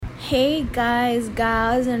Hey guys,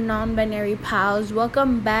 gals, and non-binary pals,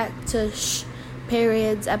 welcome back to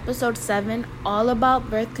Periods episode 7, all about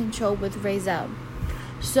birth control with Razel.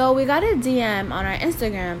 So we got a DM on our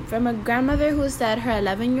Instagram from a grandmother who said her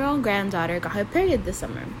 11-year-old granddaughter got her period this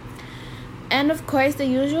summer. And of course, the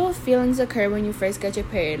usual feelings occur when you first get your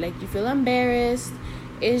period. Like, you feel embarrassed,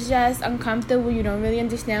 it's just uncomfortable, you don't really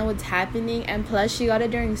understand what's happening, and plus she got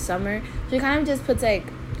it during summer, so it kind of just puts like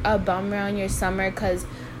a bummer on your summer because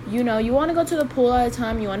you want to go to the pool all the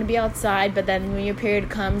time, you want to be outside, but then when your period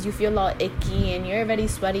comes you feel all icky and you're already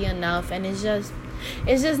sweaty enough, and it's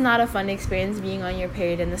just not a fun experience being on your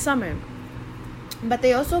period in the summer. But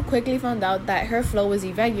they also quickly found out that her flow was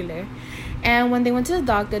irregular, and when they went to the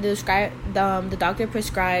doctor, the doctor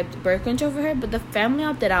prescribed birth control for her, but the family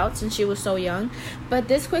opted out since she was so young. But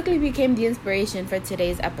this quickly became the inspiration for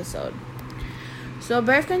today's episode. So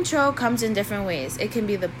birth control comes in different ways. It can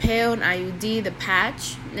be the pill, an IUD, the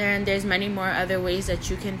patch, and there's many more other ways that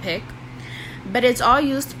you can pick. But it's all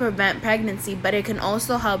used to prevent pregnancy, but it can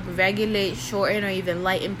also help regulate, shorten, or even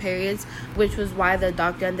lighten periods, which was why the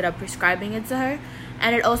doctor ended up prescribing it to her.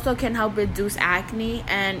 And it also can help reduce acne,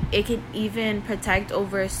 and it can even protect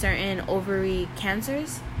over certain ovary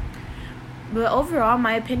cancers. But overall,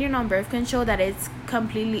 my opinion on birth control that it's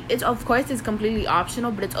completely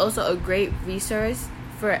optional, but it's also a great resource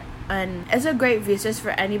for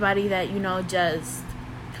anybody that just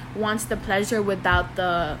wants the pleasure without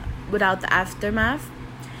the aftermath.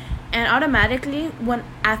 And automatically, when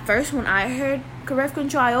I heard birth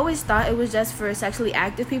control, I always thought it was just for sexually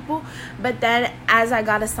active people. But then as I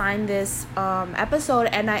got assigned this episode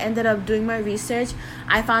and I ended up doing my research,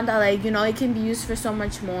 I found out it can be used for so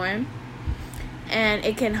much more. And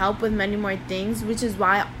it can help with many more things, which is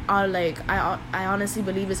why I honestly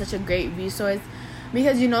believe it's such a great resource.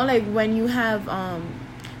 Because when you have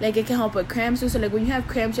it can help with cramps too. So when you have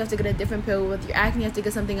cramps, you have to get a different pill. With your acne, you have to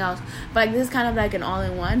get something else. But this is kind of like an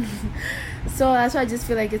all-in-one. So that's why I just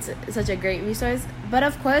feel like it's such a great resource. But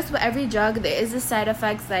of course, with every drug, there is the side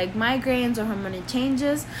effects like migraines or hormonal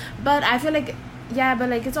changes. But I feel like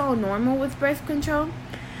it's all normal with birth control.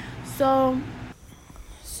 So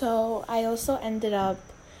I also ended up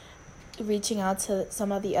reaching out to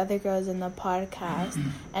some of the other girls in the podcast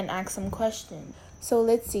and asked some questions. So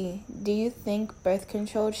let's see. Do you think birth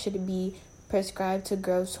control should be prescribed to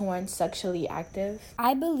girls who aren't sexually active?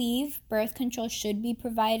 I believe birth control should be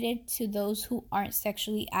provided to those who aren't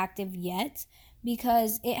sexually active yet,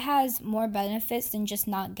 because it has more benefits than just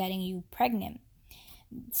not getting you pregnant,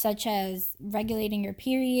 such as regulating your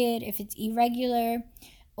period if it's irregular,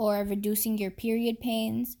 or reducing your period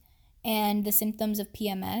pains and the symptoms of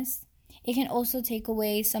PMS. It can also take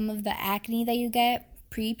away some of the acne that you get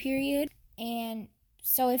pre-period. And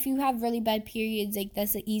so if you have really bad periods,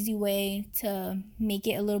 that's an easy way to make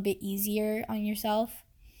it a little bit easier on yourself.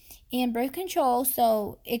 And birth control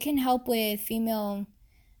also, it can help with female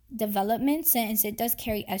development since it does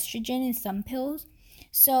carry estrogen in some pills.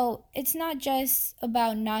 So it's not just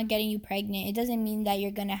about not getting you pregnant. It doesn't mean that you're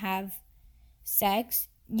going to have sex.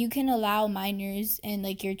 You can allow minors and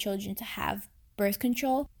your children to have birth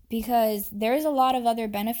control because there's a lot of other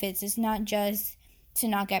benefits. It's not just to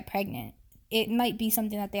not get pregnant. It might be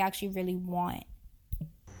something that they actually really want.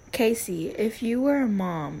 Casey, if you were a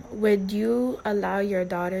mom, would you allow your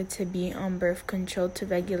daughter to be on birth control to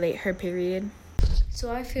regulate her period?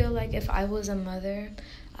 So I feel like if I was a mother,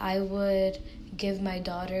 I would give my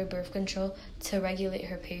daughter birth control to regulate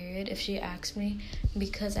her period if she asks me,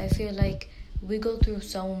 because I feel like we go through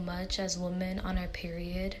so much as women on our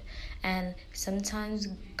period, and sometimes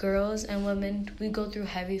girls and women, we go through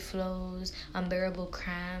heavy flows, unbearable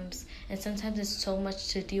cramps, and sometimes it's so much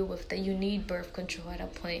to deal with that you need birth control at a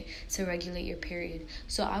point to regulate your period.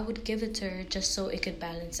 So I would give it to her just so it could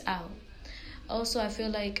balance out. Also, I feel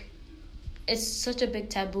like it's such a big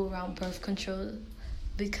taboo around birth control,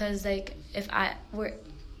 because if I were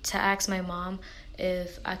to ask my mom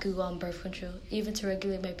if I could go on birth control, even to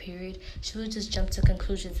regulate my period, she would just jump to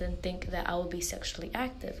conclusions and think that I would be sexually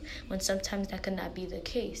active, when sometimes that could not be the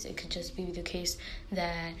case. It could just be the case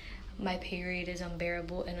that my period is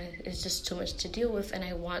unbearable and it's just too much to deal with, and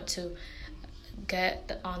I want to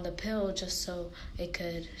get on the pill just so it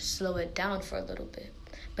could slow it down for a little bit.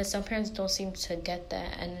 But some parents don't seem to get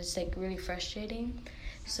that, and it's really frustrating.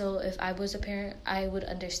 So if I was a parent, I would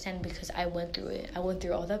understand, because I went through it. I went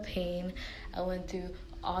through all the pain, I went through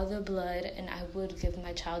all the blood, and I would give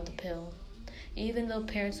my child the pill. Even though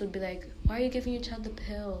parents would be like, why are you giving your child the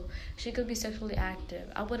pill? She could be sexually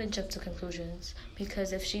active. I wouldn't jump to conclusions,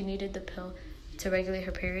 because if she needed the pill to regulate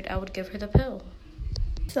her period, I would give her the pill.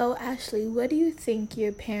 So, Ashley, what do you think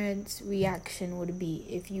your parents' reaction would be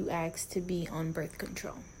if you asked to be on birth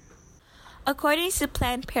control? According to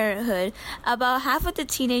Planned Parenthood, about half of the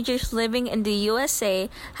teenagers living in the USA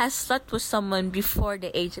has slept with someone before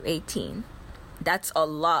the age of 18. That's a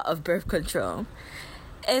lot of birth control.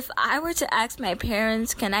 If I were to ask my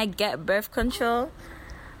parents, can I get birth control?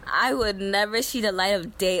 I would never see the light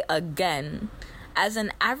of day again. As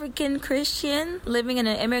an African Christian living in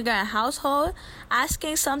an immigrant household,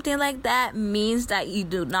 asking something like that means that you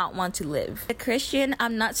do not want to live. As a Christian,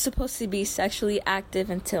 I'm not supposed to be sexually active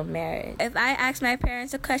until marriage. If I ask my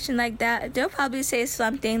parents a question like that, they'll probably say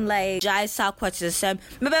something like, "Jai sa kwa chisem,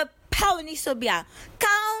 mebe pauni sobia,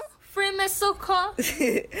 kau frime soko."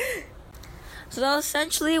 So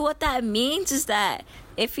essentially what that means is that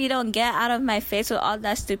if you don't get out of my face with all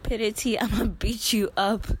that stupidity, I'm gonna beat you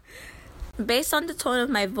up. Based on the tone of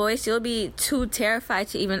my voice, you'll be too terrified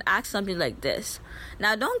to even ask something like this.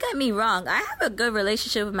 Now, don't get me wrong. I have a good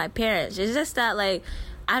relationship with my parents. It's just that,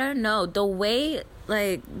 I don't know, the way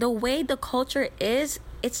the culture is,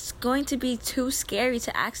 it's going to be too scary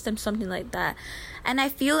to ask them something like that. And I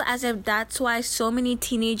feel as if that's why so many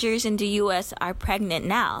teenagers in the US are pregnant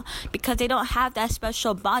now, because they don't have that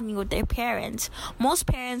special bonding with their parents. Most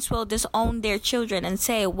parents will disown their children and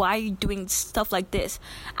say, "Why are you doing stuff like this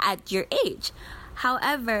at your age?"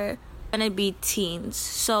 However, gonna be teens,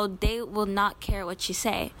 so they will not care what you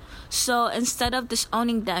say. So instead of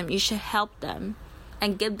disowning them, you should help them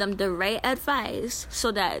and give them the right advice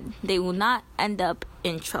so that they will not end up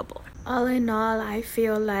in trouble. All in all, I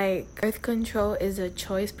feel like birth control is a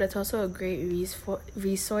choice, but it's also a great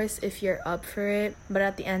resource if you're up for it. But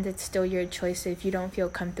at the end, it's still your choice. If you don't feel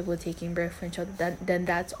comfortable taking birth control, then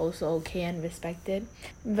that's also okay and respected.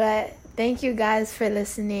 But thank you guys for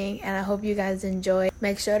listening, and I hope you guys enjoy.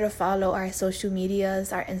 Make sure to follow our social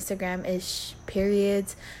medias. Our Instagram is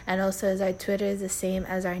periods, and also as our Twitter is the same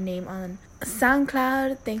as our name on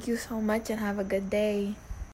SoundCloud. Thank you so much and have a good day.